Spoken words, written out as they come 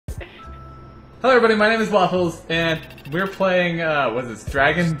Hello everybody, my name is Waffles, and we're playing, what is this,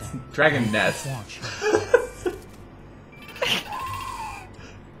 Dragon Nest.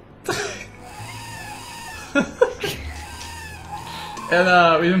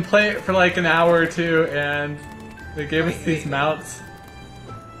 And, we've been playing it for like an hour or two, and they gave us these mounts.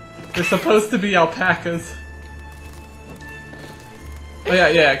 They're supposed to be alpacas. Oh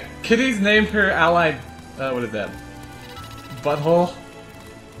yeah, Kitty's named her ally, what is that? Butthole?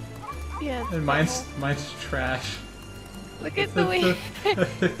 Yeah. And mine's trash. Look at the way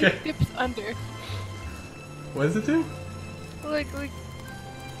it dips under. What does it do? Like going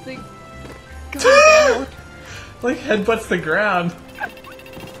down. Like headbutts the ground.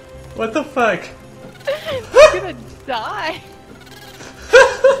 What the fuck? You're gonna die.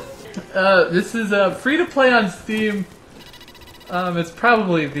 This is free to play on Steam. It's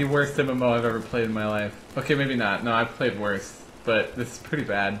probably the worst MMO I've ever played in my life. Okay, maybe not. No, I've played worse, but this is pretty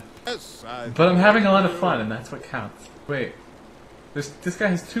bad. But I'm having a lot of fun, and that's what counts. Wait, this guy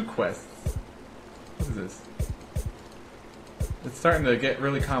has 2 quests. What is this? It's starting to get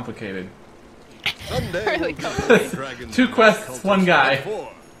really complicated. Really complicated. 2 quests, 1 guy.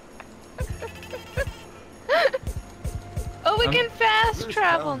 Oh, we can fast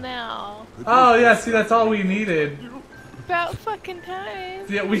travel now. Oh yeah, see, that's all we needed. About fucking time.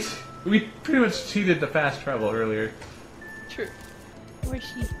 Yeah, we pretty much cheated the fast travel earlier. True. Where's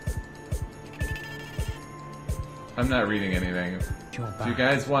she? I'm not reading anything. If you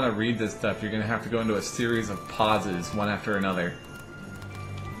guys want to read this stuff, you're gonna have to go into a series of pauses, one after another.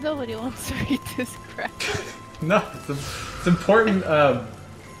 Nobody wants to read this crap. No, it's important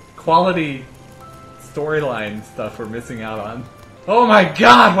quality storyline stuff we're missing out on. Oh my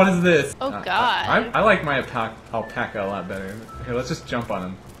god, what is this? Oh god. I like my alpaca a lot better. Here, let's just jump on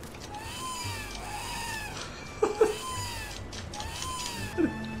him.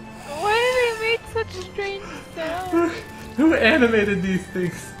 Why do they make such strange sounds? Who animated these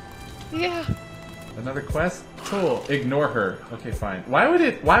things? Yeah. Another quest? Cool. Ignore her. Okay, fine. Why would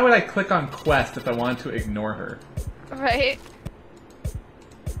I click on quest if I wanted to ignore her? Right.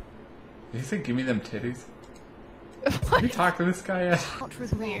 Did he say give me them titties? What? Have you talked to this guy yet?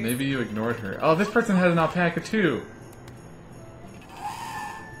 Maybe you ignored her. Oh, this person has an alpaca too.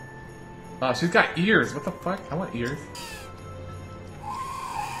 Oh, she's got ears. What the fuck? I want ears.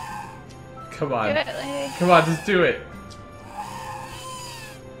 Come on. Get it, like... Come on, just do it.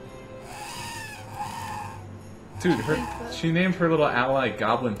 Dude, she named her little ally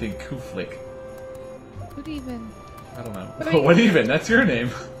goblin thing Kooflik. What even? I don't know. What even? That's your name.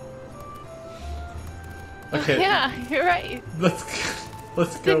 Okay. Yeah, you're right. Let's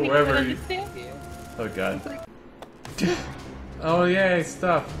go wherever you. Understand you. Oh god. Oh yay,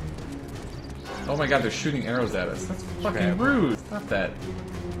 stuff. Oh my god, they're shooting arrows at us. That's fucking rude. Stop that.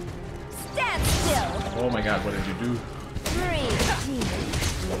 Stand still. Oh my god, what did you do?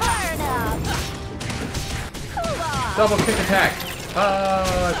 Burn up. Cool off. Double kick attack.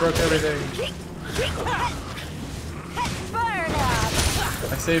 Oh, I broke everything. Burn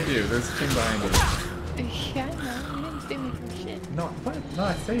up. I saved you. There's a king behind you. Yeah, I know. You didn't save me from shit. No, what? No,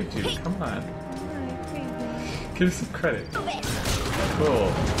 I saved you. Come on. Oh, crazy. Give me some credit.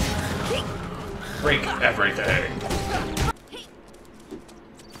 Cool. Break everything.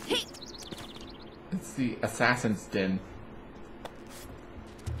 It's the assassin's den.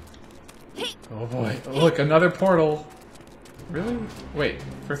 Oh boy. Oh, look, another portal. Really? Wait,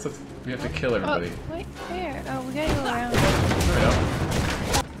 first we have to kill everybody. Oh, wait, where? Oh, we gotta go around.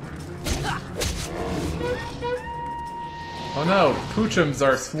 Oh no, poochums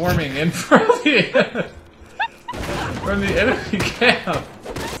are swarming in from the enemy camp.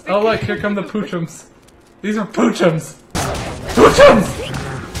 Oh look, here come the poochums. These are poochums. Poochums!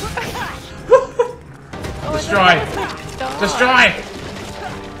 Destroy! Destroy!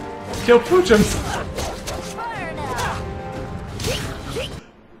 Kill poochums!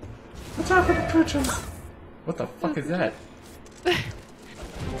 What's up with the poochums? What the fuck is that?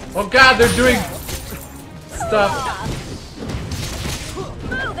 Oh god, they're doing stuff.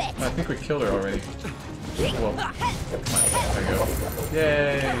 I think we killed her already. Well, come on, there we go.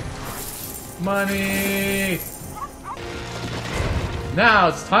 Yay! Money! Now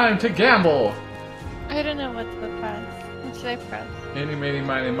it's time to gamble! I don't know what to press. What should I press? Eeny, meeny,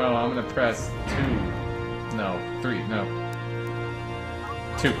 miny, mo. I'm gonna press 2. No, 3, no.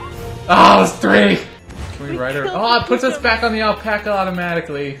 2. Oh, it's 3! Can we ride her? Oh, it puts us back on the alpaca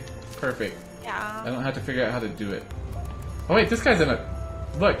automatically. Perfect. Yeah. I don't have to figure out how to do it. Oh wait, this guy's in a...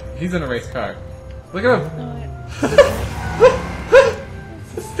 Look, he's in a race car. Look at him!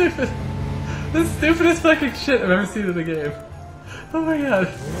 This is stupid. This is the stupidest fucking shit I've ever seen in the game. Oh my god.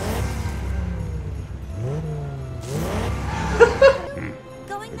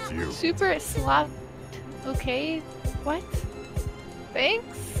 Going that way. Super slop. Okay. What?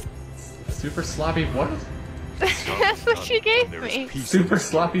 Thanks. Super sloppy what? That's what she gave me. Super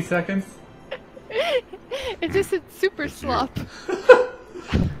sloppy seconds? It just said super slop.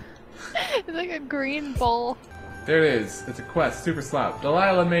 It's like a green bowl. There it is. It's a quest. Super slop.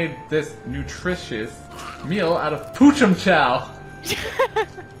 Delilah made this nutritious meal out of poochum chow.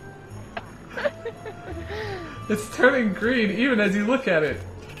 It's turning green even as you look at it.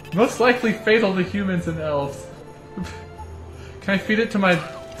 Most likely fatal to humans and elves. Can I feed it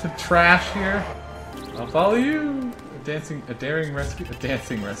to trash here? I'll follow you. A daring rescue. A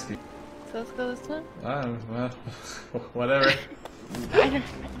dancing rescue. So let's go this one. Well, whatever. I don't.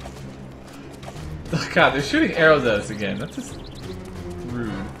 Oh god, they're shooting arrows at us again. That's just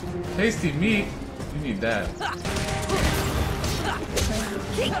rude. Tasty meat. You need that.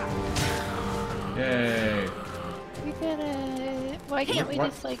 Yay. We did it. Why can't we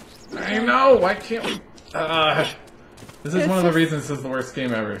just like... I know! Why can't we... This is one of the reasons this is the worst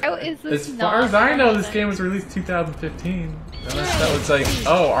game ever. How is this As far as I know, this game was released 2015. Unless that was like,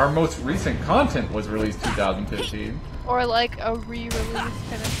 oh, our most recent content was released 2015. Or like a re-release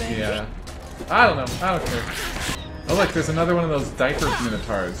kind of thing. Yeah. I don't know. I don't care. Oh look, there's another one of those diaper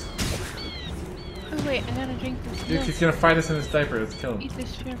minotaurs. Oh wait, I gotta drink this. Dude, he's gonna fight us in his diaper. Let's kill him. Eat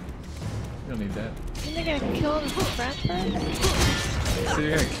this shrimp. You don't need that. Isn't they gonna kill the frat boy? So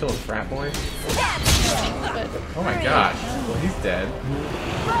you're gonna kill a frat boy? But Oh my gosh. Well, he's dead.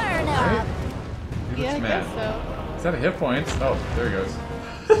 Burn Right? up. He looks yeah, I mad. guess so. Is that a hit point? Oh, there he goes.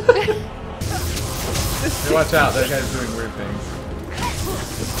 Hey, watch out. That guy's doing weird things.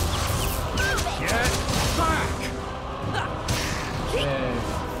 Yay.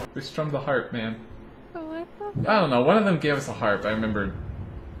 We strummed the harp, man. Oh, what I don't know. One of them gave us a harp. I remember.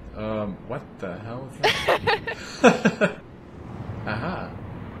 What the hell is that? Aha.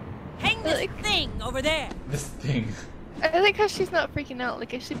 Hang this thing over there. This thing. I like how she's not freaking out.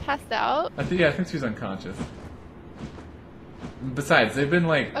 Like, is she passed out? I think she's unconscious. Besides, they've been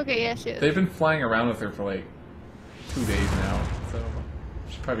like. Okay, yeah, she is. They've been flying around with her for like 2 days now, so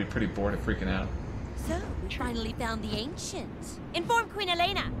she's probably pretty bored of freaking out. So, we finally found the ancient. Inform Queen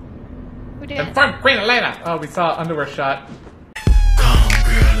Elena. Who did? Confirm Queen Elena! Oh, we saw an underwear shot.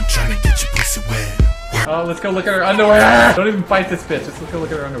 Oh, let's go look at her underwear! Don't even fight this bitch, let's go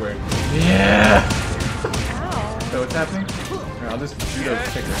look at her underwear. Yeah! Ow. So what's happening? Here, I'll just judo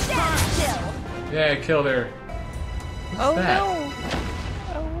kick her. Stand still. Yeah, I killed her. What's Oh that? no!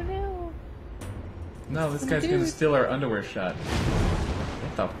 Oh no! No, this guy's gonna steal our underwear shot.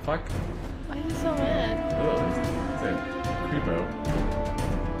 What the fuck? Why is he so mad? Oh, it's a creepo.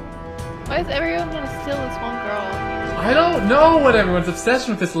 Why is everyone gonna steal this one girl? I don't know what everyone's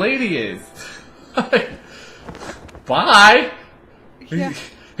obsession with this lady is. Bye! Yeah.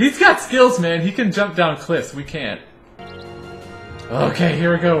 He's got skills, man. He can jump down cliffs. We can't. Okay,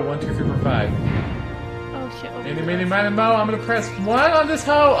 here we go. 1, 2, 3, 4, 5. Oh shit. Oh, Eeny, meeny, miny, mo. I'm gonna press 1 on this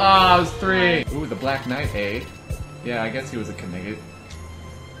hoe. Ah, it was 3. Ooh, the Black Knight, eh? Yeah, I guess he was a Knigget.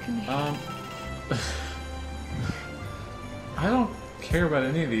 I don't care about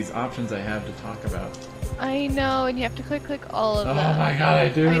any of these options I have to talk about. I know, and you have to click all of them. Oh my god, I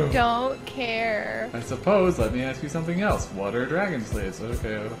do. I don't care. I suppose, let me ask you something else. What are dragon slaves?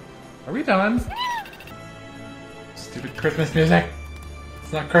 Okay. Are we done? Stupid Christmas music.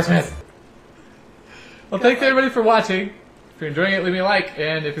 It's not Christmas. Well, thanks everybody for watching. If you're enjoying it, leave me a like.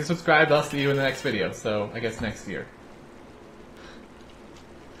 And if you're subscribed, I'll see you in the next video. So, I guess next year.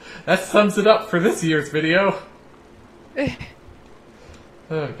 That sums it up for this year's video.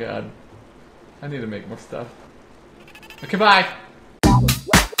 Oh god. I need to make more stuff. Okay, bye!